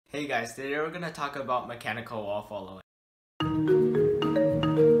Hey guys, today we're going to talk about mechanical wall following.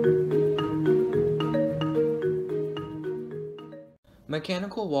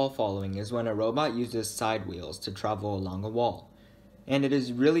 Mechanical wall following is when a robot uses side wheels to travel along a wall, and it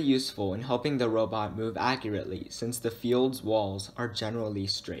is really useful in helping the robot move accurately since the field's walls are generally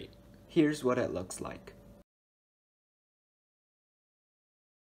straight. Here's what it looks like.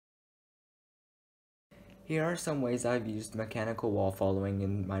 Here are some ways I've used mechanical wall following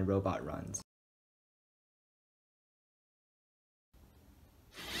in my robot runs.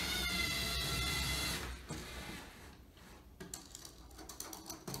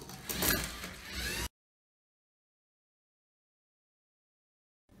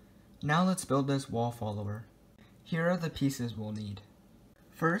 Now let's build this wall follower. Here are the pieces we'll need.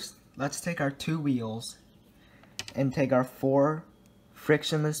 First, let's take our 2 wheels and take our 4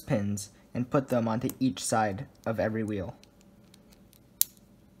 frictionless pins and put them onto each side of every wheel.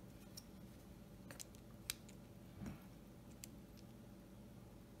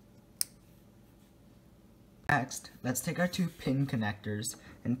 Next, let's take our 2 pin connectors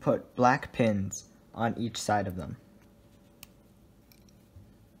and put black pins on each side of them.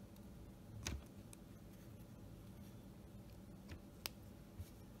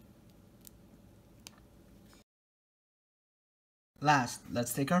 Last,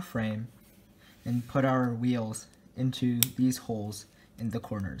 let's take our frame and put our wheels into these holes in the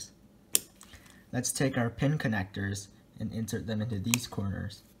corners. Let's take our pin connectors and insert them into these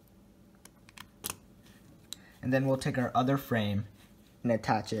corners. And then we'll take our other frame and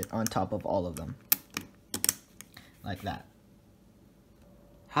attach it on top of all of them, like that.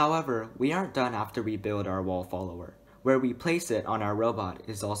 However, we aren't done after we build our wall follower. Where we place it on our robot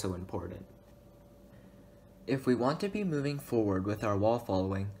is also important. If we want to be moving forward with our wall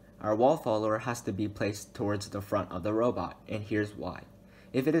following, our wall follower has to be placed towards the front of the robot, and here's why.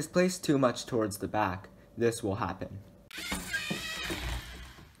 If it is placed too much towards the back, this will happen.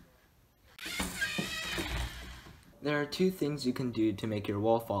 There are 2 things you can do to make your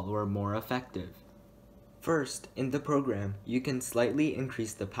wall follower more effective. First, in the program, you can slightly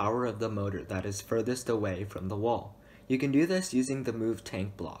increase the power of the motor that is furthest away from the wall. You can do this using the Move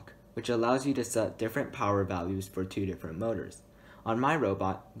Tank block, which allows you to set different power values for 2 different motors. On my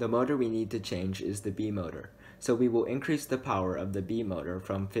robot, the motor we need to change is the B motor, so we will increase the power of the B motor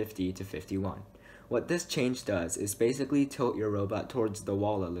from 50 to 51. What this change does is basically tilt your robot towards the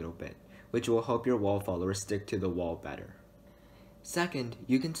wall a little bit, which will help your wall follower stick to the wall better. Second,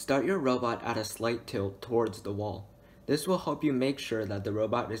 you can start your robot at a slight tilt towards the wall. This will help you make sure that the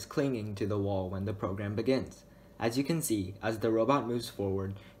robot is clinging to the wall when the program begins. As you can see, as the robot moves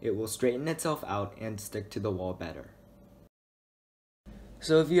forward, it will straighten itself out and stick to the wall better.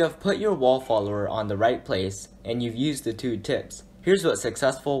 So if you have put your wall follower on the right place and you've used the 2 tips, here's what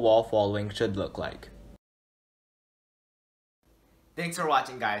successful wall following should look like. Thanks for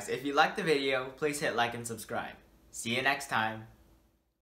watching, guys. If you liked the video, please hit like and subscribe. See you next time.